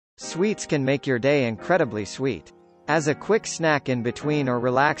Sweets can make your day incredibly sweet. As a quick snack in between or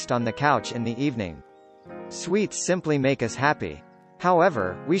relaxed on the couch in the evening. Sweets simply make us happy.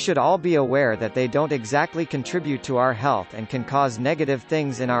 However, we should all be aware that they don't exactly contribute to our health and can cause negative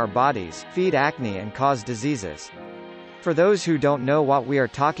things in our bodies, feed acne and cause diseases. For those who don't know what we are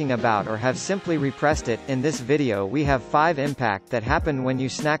talking about or have simply repressed it, in this video we have 5 impacts that happen when you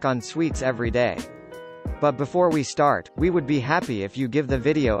snack on sweets every day. But before we start, we would be happy if you give the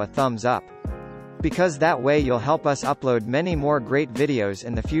video a thumbs up. Because that way you'll help us upload many more great videos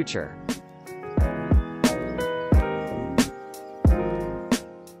in the future.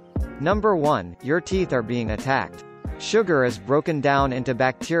 Number 1, your teeth are being attacked. Sugar is broken down into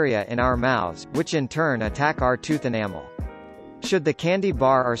bacteria in our mouths, which in turn attack our tooth enamel. Should the candy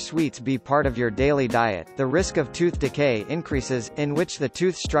bar or sweets be part of your daily diet, the risk of tooth decay increases, in which the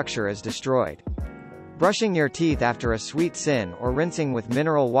tooth structure is destroyed. Brushing your teeth after a sweet sin or rinsing with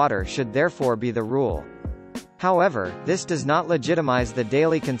mineral water should therefore be the rule. However, this does not legitimize the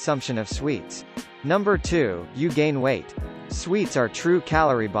daily consumption of sweets. Number 2, you gain weight. Sweets are true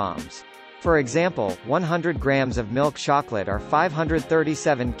calorie bombs. For example, 100 grams of milk chocolate are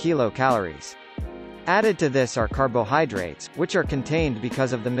 537 kilocalories. Added to this are carbohydrates, which are contained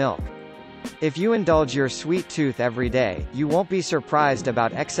because of the milk. If you indulge your sweet tooth every day, you won't be surprised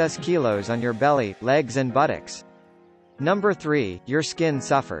about excess kilos on your belly, legs and buttocks. Number 3, your skin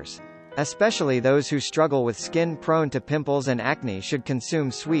suffers. Especially those who struggle with skin prone to pimples and acne should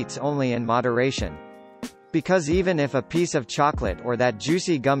consume sweets only in moderation. Because even if a piece of chocolate or that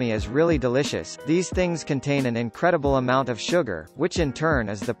juicy gummy is really delicious, these things contain an incredible amount of sugar, which in turn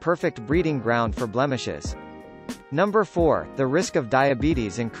is the perfect breeding ground for blemishes. Number 4, the risk of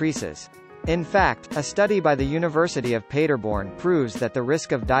diabetes increases. In fact, a study by the University of Paderborn proves that the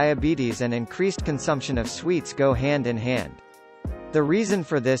risk of diabetes and increased consumption of sweets go hand in hand. The reason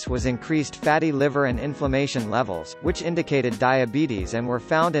for this was increased fatty liver and inflammation levels, which indicated diabetes and were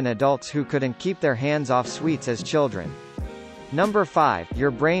found in adults who couldn't keep their hands off sweets as children. Number 5, your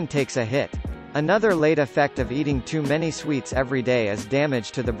brain takes a hit. Another late effect of eating too many sweets every day is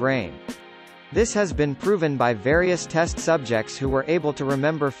damage to the brain. This has been proven by various test subjects who were able to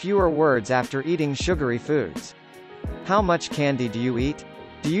remember fewer words after eating sugary foods. How much candy do you eat?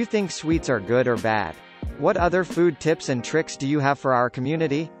 Do you think sweets are good or bad? What other food tips and tricks do you have for our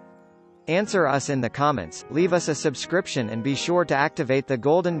community? Answer us in the comments, leave us a subscription and be sure to activate the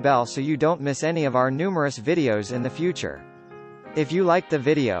golden bell so you don't miss any of our numerous videos in the future. If you liked the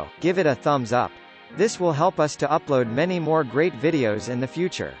video, give it a thumbs up. This will help us to upload many more great videos in the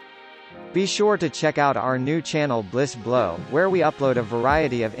future. Be sure to check out our new channel Bliss Blow, where we upload a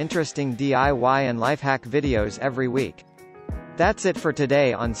variety of interesting DIY and life hack videos every week. That's it for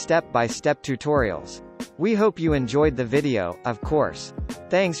today on step-by-step tutorials. We hope you enjoyed the video, of course.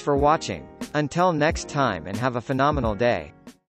 Thanks for watching. Until next time and have a phenomenal day.